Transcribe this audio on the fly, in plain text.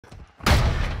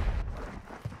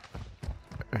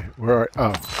Where are...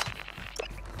 Oh.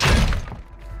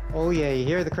 Oh yeah, you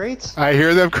hear the crates? I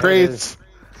hear them crates.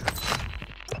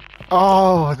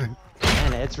 Oh.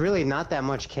 Man, it's really not that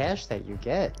much cash that you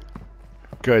get.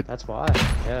 Good. That's why.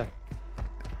 Yeah.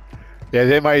 Yeah,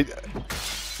 they might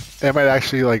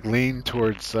actually like lean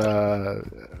towards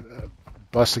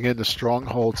busting into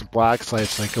strongholds and black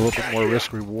sites, like a little bit more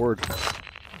risk reward.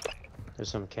 There's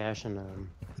some cash in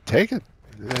Take it.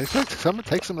 Someone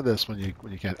take some of this when you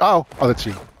can. Oh, that's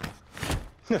you.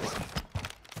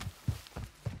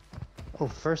 Oh,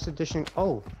 first edition.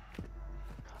 Oh,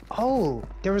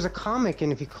 there was a comic,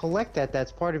 and if you collect that,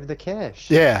 that's part of the cash.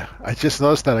 Yeah, I just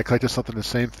noticed that. I collected something the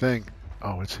same thing.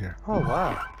 Oh, it's here. Oh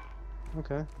wow.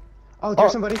 Okay. Oh,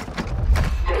 there's somebody.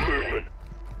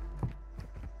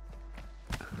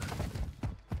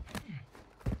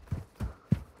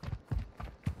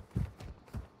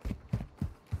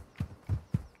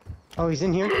 Oh, he's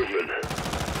in here.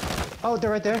 Oh,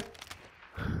 they're right there.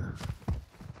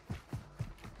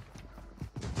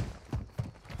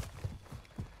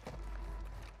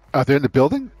 They're in the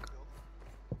building?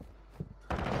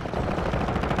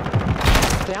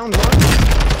 Down one.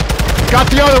 Got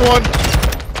the other one!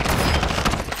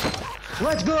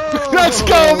 Let's go! Let's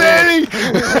go, baby!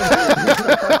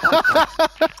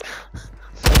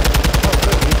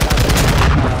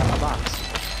 A box.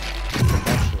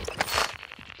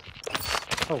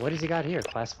 Oh, what has he got here?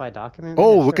 Classified document?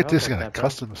 Oh, Yeah, look sure, at this. I'll He take got a that, bro.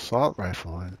 custom assault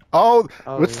rifle in. Oh,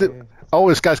 what's yeah. the... Oh,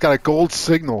 this guy's got a gold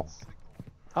signal.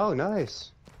 Oh,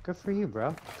 nice. Good for you,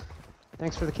 bro.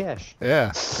 Thanks for the cash.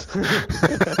 Yeah.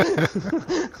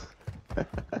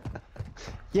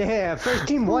 Yeah, first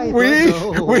team white. We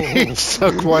each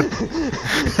took one.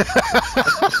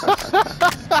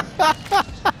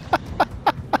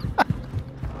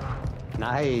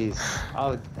 Nice.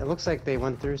 Oh, it looks like they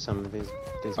went through some of these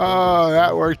Oh, buildings.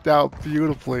 that worked out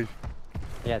beautifully.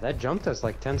 Yeah, that jumped us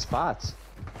like 10 spots.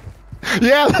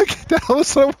 Yeah, look at that.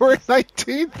 Also, we're at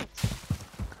 19th.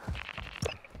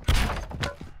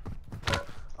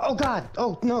 Oh god!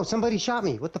 Oh no, somebody shot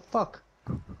me. What the fuck?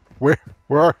 Where'd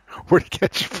he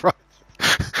get you from?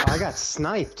 Oh, I got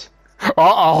sniped.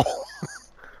 Uh-oh.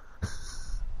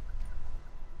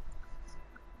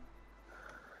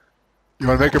 You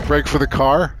want to make a break for the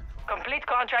car? Complete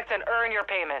contracts and earn your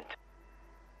payment.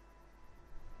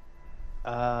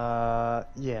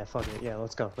 Yeah, fuck it. Yeah,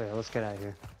 let's go. Wait, let's get out of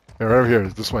here. Yeah, right over here,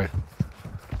 this way.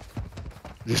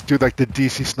 Just do like the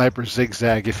DC sniper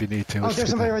zigzag if you need to. Oh, Let's there's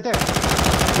get somebody right there.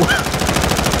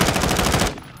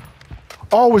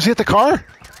 Oh, was he at the car?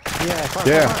 Yeah, fuck.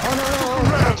 Yeah.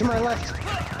 Oh, no, to my left.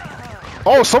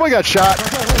 Oh, someone got shot.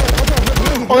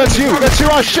 Oh, that's you. That's you.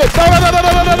 Oh, shit. No, no, no, no,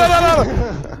 no, no, no,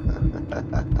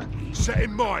 no, no. Set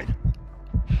in mind.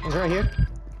 He's right here.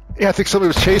 Yeah, I think somebody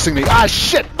was chasing me. Ah,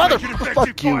 shit. Mother,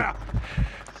 fuck you.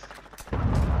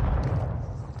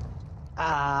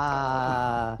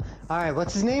 Alright,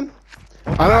 what's his name?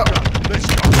 I don't know.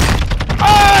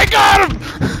 Oh, I got him!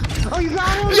 Oh, you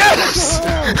got him? Yes!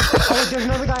 Oh, there's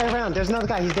another guy around. There's another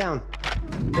guy. He's down.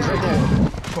 He's right there.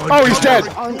 Oh, he's dead.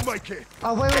 Oh, We'll make it.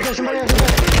 oh wait, there's somebody else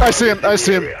there. I see him. I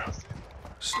see him.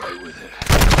 Stay with it.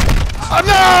 Oh,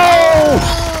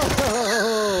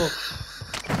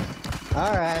 no!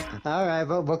 Alright,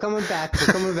 but we're coming back.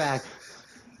 We're coming back.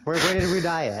 Where did we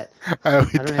die at? We I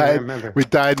don't even died. remember. We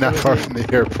died not far from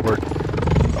the airport.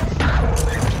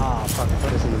 Oh, fuck,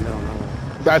 put us in the middle of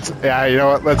nowhere. That's yeah. You know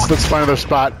what? Let's find another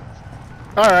spot.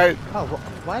 All right. Oh, well,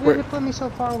 why did it put me so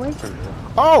far away from you?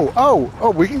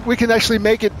 Oh! We can actually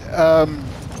make it.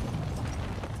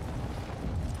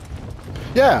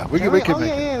 Yeah, we can make it.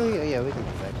 Yeah, we can do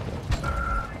that.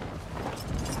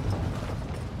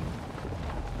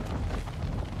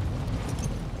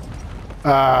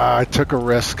 I took a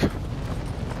risk.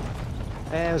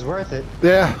 It was worth it.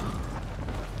 Yeah.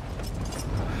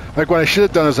 Like what I should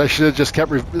have done is I should have just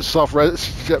kept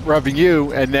revving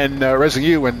you and then resing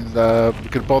you, and we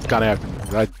could have both gone after me.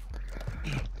 I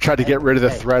tried to get rid of the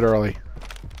threat early.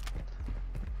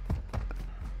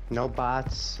 No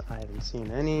bots. I haven't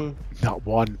seen any. Not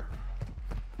one.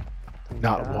 Thank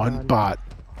Not God. one bot.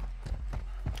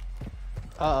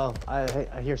 Uh oh,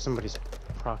 I hear somebody's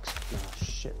prox. Oh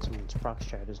shit, someone's prox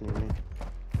chat is near me.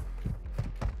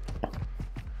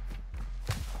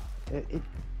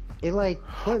 It like.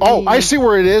 Oh, I see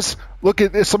where it is. Look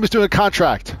at this. Somebody's doing a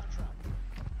contract.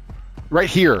 Right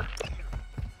here.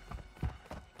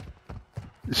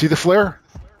 You see the flare?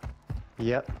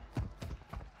 Yep.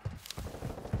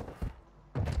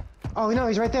 Oh no,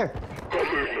 he's right there.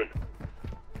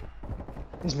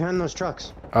 He's behind those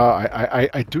trucks.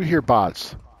 I do hear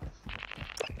bots.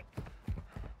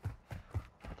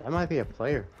 That might be a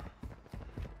player.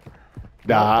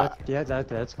 Nah.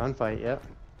 That's gunfight. Yep.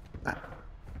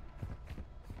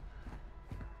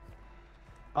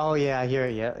 Oh yeah, I hear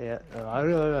it. Yeah.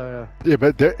 Yeah,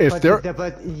 but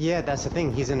But yeah, that's the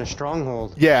thing. He's in a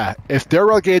stronghold. yeah, if they're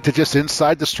relegated to just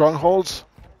inside the strongholds,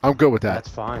 I'm good with that. That's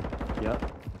fine.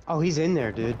 Yep. Oh, he's in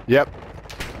there, dude. Yep.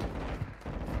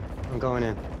 I'm going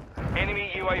in.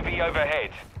 Enemy UAV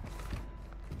overhead.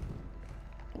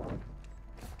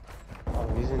 Oh,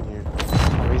 he's in here.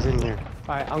 Oh, he's in here.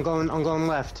 All right, I'm going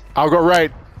left. I'll go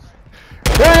right.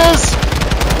 There he is!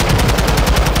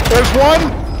 There's one!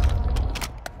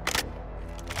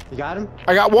 You got him?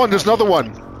 I got one, there's another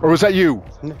one. Or was that you?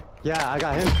 Yeah, I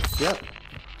got him. Yep.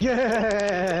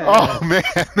 Yeah. Oh, man.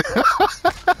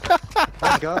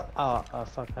 Let's go. Oh,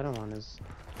 fuck. I don't want his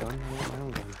gun. I want my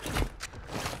own gun.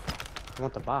 I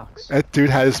want the box. That dude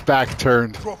had his back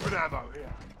turned. Dropping ammo here.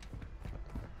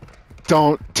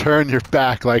 Don't turn your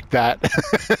back like that.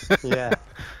 Yeah.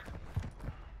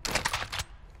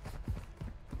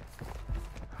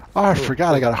 Oh, I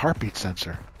forgot I got a heartbeat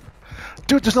sensor.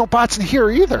 Dude, there's no bots in here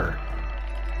either.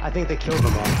 I think they killed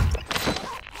them all.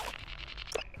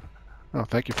 Oh,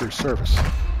 thank you for your service.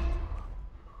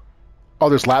 Oh,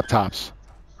 there's laptops.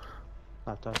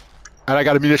 Laptop. And I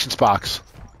got a munitions box.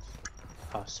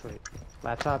 Oh, sweet.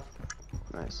 Laptop.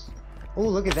 Nice. Oh,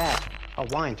 look at that. A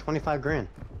wine, 25 grand.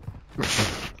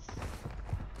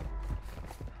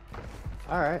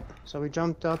 Alright, so we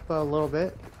jumped up a little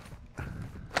bit.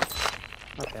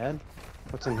 Not bad.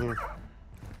 What's in here?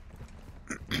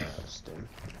 Stim.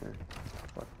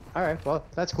 Alright, well,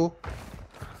 that's cool.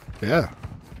 Yeah.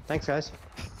 Thanks, guys.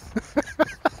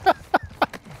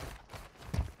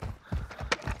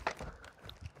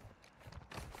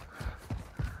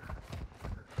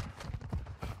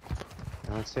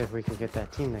 Now let's see if we can get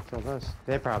that team that killed us.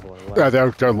 They probably left. Yeah,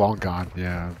 they're long gone.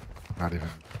 Yeah, not even.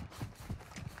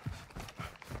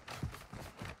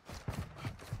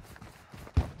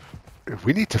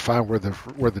 We need to find where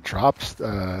the drops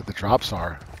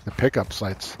are, the pickup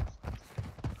sites.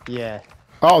 Yeah.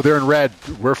 Oh, they're in red.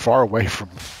 We're far away from.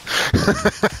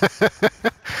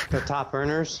 The top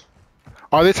earners.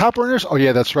 Are they top earners? Oh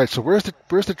yeah, that's right. So where's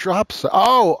the drops?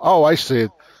 Oh, I see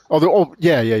it. Oh,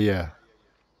 yeah.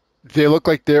 They look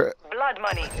like they're. Blood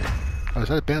money. Oh, is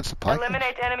that a banned supply?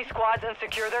 Eliminate enemy squads and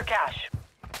secure their cash.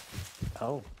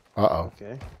 Oh. Uh-oh.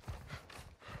 Okay.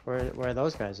 Where are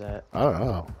those guys at? I don't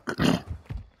know.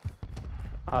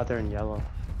 Oh, they're in yellow.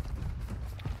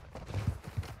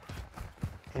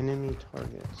 Enemy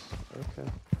targets. Okay.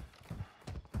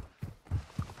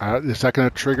 Is that going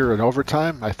to trigger an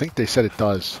overtime? I think they said it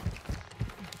does.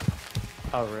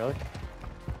 Oh, really?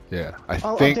 Yeah, I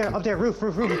Oh, think. up there, roof.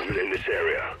 Moving in this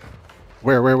area.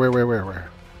 Where?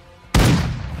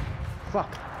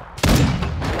 Fuck.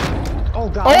 Oh,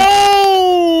 God.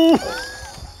 Oh!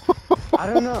 I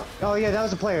don't know. Oh, yeah, that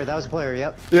was a player.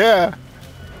 Yep. Yeah.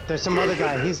 There's some other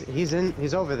guy.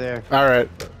 He's over there. All right.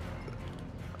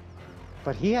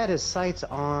 But he had his sights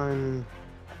on.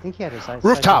 I think he had his sights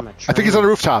Rooftop. on a I think he's on the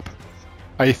rooftop.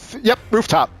 Yep,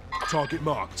 rooftop. Target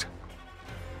marked.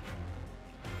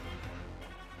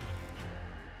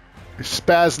 He's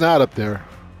spazzing out up there.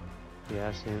 Yeah,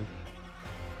 I see him.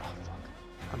 Oh fuck!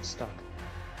 I'm stuck.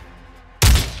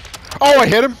 Oh, I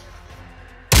hit him.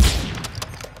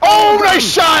 Oh,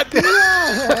 nice shot!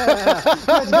 Yeah!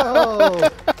 Let's go!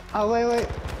 Oh wait.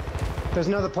 There's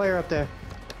another player up there.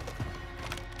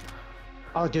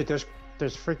 Oh dude, there's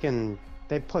freaking.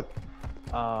 They put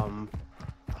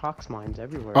prox mines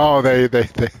everywhere. Oh, they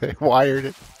wired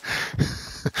it.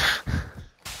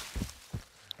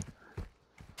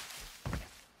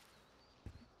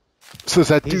 So is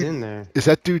that He's dude? in there. Is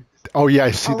that dude? Oh yeah,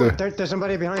 I see the. There's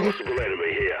somebody behind you. Possible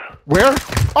enemy here. Where?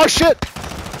 Oh shit!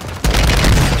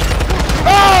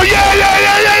 Oh yeah! Yeah!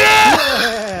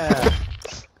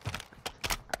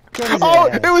 Get his Oh,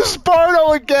 ass. it was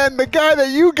Sparto again, the guy that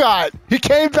you got. He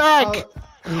came back. He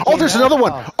Oh, came there's back? another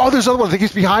one. Oh, there's another one. I think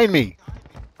he's behind me.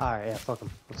 Alright, yeah, fuck him.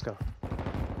 Let's go.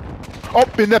 Oh,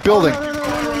 in that building. No.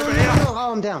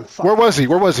 Oh, I'm down. Fuck. Where was he?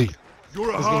 You're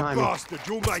a He's hard behind me. bastard.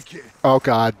 You'll make it. Oh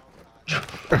God.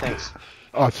 Thanks.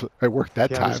 Oh, it worked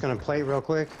that Yeah, time. I'm just gonna play real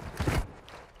quick.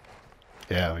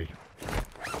 Yeah.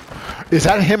 Is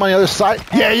that him on the other side?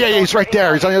 Yeah. He's right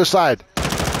there. He's on the other side.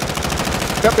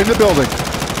 Yep, in the building.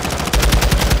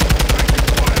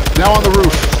 Now on the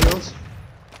roof. Shields.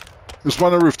 There's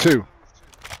one on the roof too.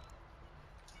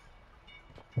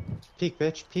 Peek,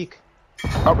 bitch. Peek.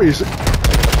 Oh, he's.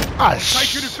 Ah,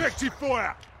 Take an effective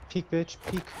fire. Peek, bitch.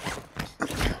 Peek.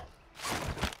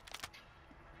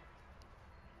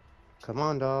 Come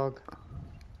on, dog.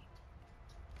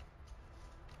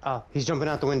 Oh, he's jumping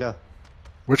out the window.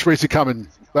 Which way is he coming?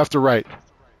 Left or right?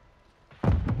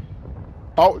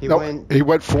 Oh, He no. went- He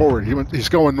went forward. He's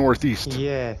going northeast.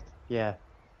 Yeah, yeah.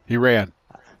 He ran.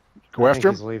 Go I after think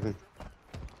him? he's leaving.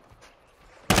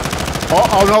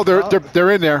 Oh, no, Oh.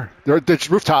 they're in there. They're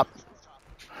rooftop.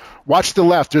 Watch the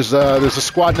left. There's a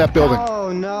squad in that building.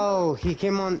 Oh no, he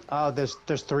came on. Oh, there's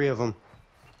 3 of them.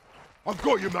 I've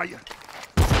got you, mate.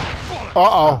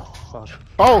 Uh-oh. Fuck.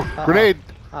 Oh, grenade.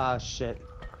 Ah, shit.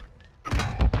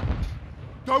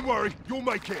 Don't worry, you'll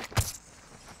make it.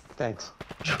 Thanks.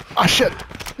 Ah, shit.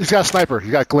 He's got a sniper. He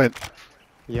got glint.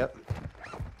 Yep.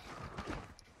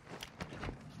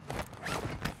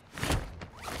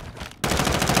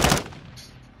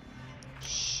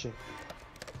 Shit.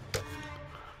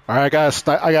 All right, I got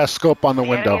a scope on the The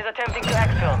window. enemy is attempting to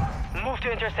exfil. Move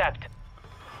to intercept.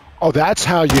 Oh, that's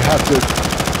how you have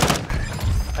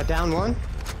to... A down one?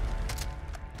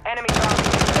 Enemy dropping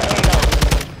into the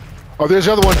AO. Oh, there's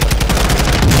the other one. Enemy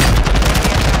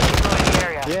the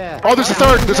area. Yeah. Oh, there's a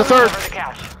third. There's a third. Cover the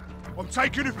cache. I'm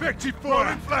taking effective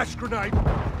fire. Flash grenade.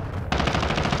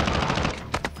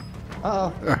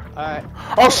 Uh-oh. Alright.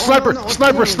 Oh, sniper, no,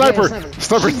 sniper, yeah, sniper, sniper.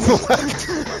 sniper to the left.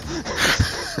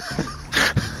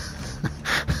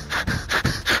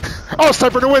 Oh,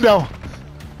 sniper in the window.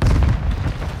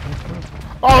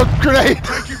 Oh, grenade.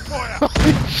 Taking fire.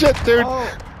 Holy shit, dude.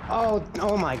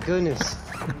 Oh my goodness.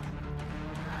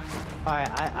 Alright,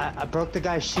 I broke the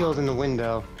guy's shield in the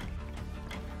window.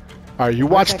 All right, you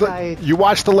Where's watch that guy? you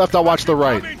watch the left. I'll watch the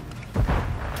right. Coming.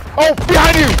 Oh,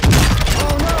 behind you.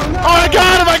 Oh no, no! Oh, I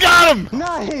got him. I got him.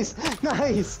 Nice!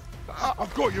 Nice!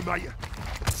 I've got you, mate.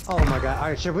 Oh my god.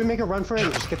 Alright, should we make a run for it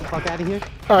and just get the fuck out of here?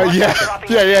 Yeah.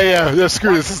 Yeah,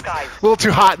 screw this. It's a little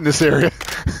too hot in this area.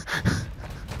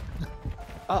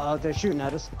 Uh-oh, they're shooting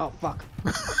at us. Oh, fuck.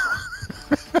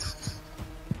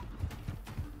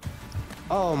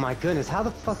 Oh my goodness, how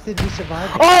the fuck did we survive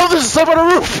this? Oh, there's a sniper on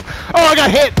the roof. Oh, I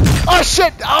got hit. Oh,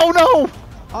 shit. Oh, no.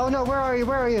 Oh no, where are you?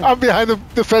 Where are you? I'm behind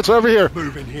the fence over here.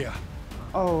 Move in here.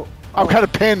 Oh, I'm kind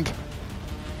of pinned.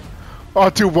 Oh,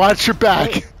 dude, watch your back.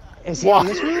 wait, is he on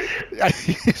this roof?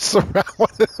 He's around one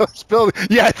of those buildings.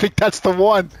 Yeah, I think that's the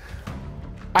one.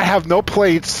 I have no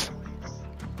plates,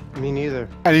 Me neither.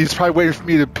 and he's probably waiting for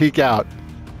me to peek out.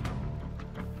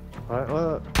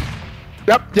 What?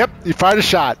 Yep, he fired a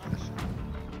shot.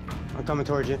 I'm coming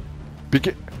towards you.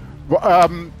 You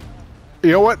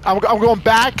know what? I'm going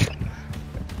back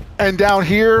and down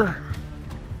here.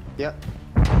 Yep.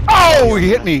 Oh, he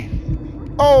hit me.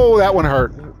 Oh, that one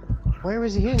hurt. Where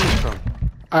was he hitting you from?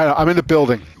 I'm in the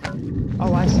building.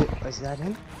 Oh, I see. Is that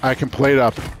him? I can plate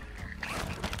up.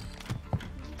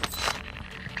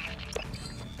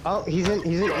 Oh, he's in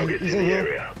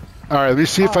here. All right, let me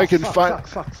see if I can fuck,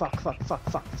 find. Fuck.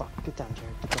 Get down,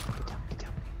 Jared. Get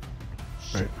down.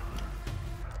 Right.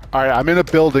 All right, I'm in a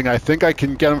building. I think I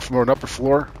can get him from an upper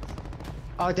floor.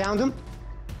 Oh, downed him?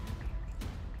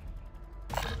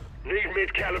 Need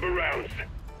mid-caliber rounds.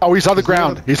 Oh, he's on the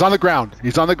ground. He's on the ground.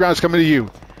 He's coming to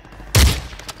you.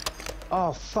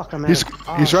 Oh, fuck, I'm He's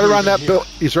at he's right around that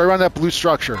He's right around that blue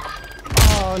structure.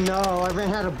 Oh, no, I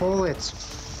ran out of bullets.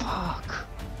 Fuck.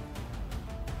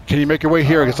 Can you make your way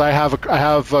here? Because I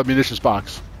have a munitions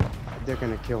box. They're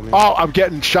gonna kill me. Oh, I'm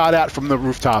getting shot at from the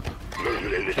rooftop.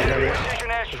 Precision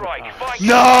airstrike. Fight.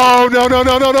 No,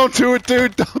 don't do it,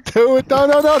 dude. Don't do it. No,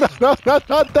 not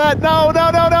that.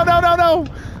 No.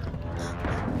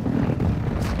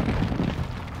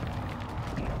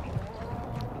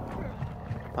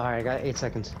 Alright, I got 8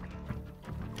 seconds.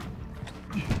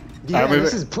 Alright, Yeah, wait,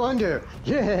 this wait. is Plunder.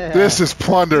 Yeah. This is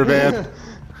Plunder, man.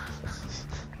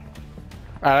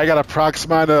 All right, I got a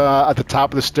Proxmine at the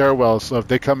top of the stairwell, so if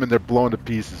they come in, they're blown to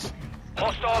pieces.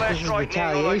 Hostile This is airstrike near your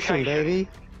retaliation, location. baby.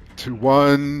 2,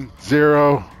 1,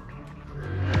 0.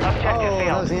 Objective Oh, that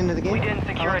failed. was the end of the game? We didn't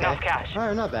secure Oh, okay. enough cash.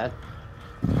 Alright, not bad.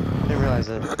 Didn't realize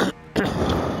that.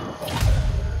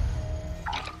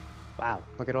 Wow,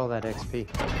 look at all that XP.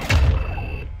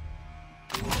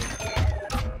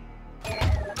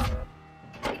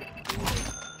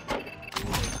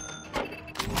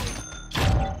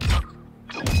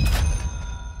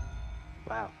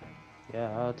 Wow.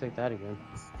 Yeah, I'll take that again.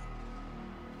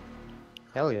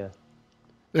 Hell yeah.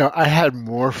 You know, I had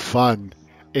more fun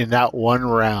in that one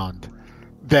round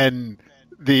than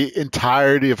the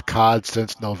entirety of COD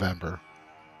since November.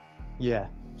 Yeah.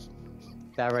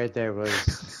 That right there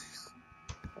was...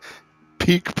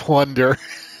 Peak Plunder.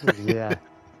 yeah.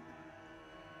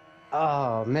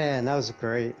 Oh, man, that was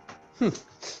great.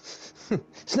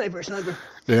 Sniper.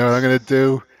 You know what I'm going to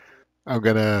do? I'm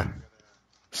going to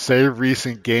save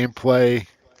recent gameplay.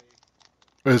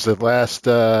 What is it, last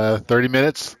 30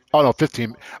 minutes? Oh, no,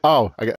 15. Oh, I got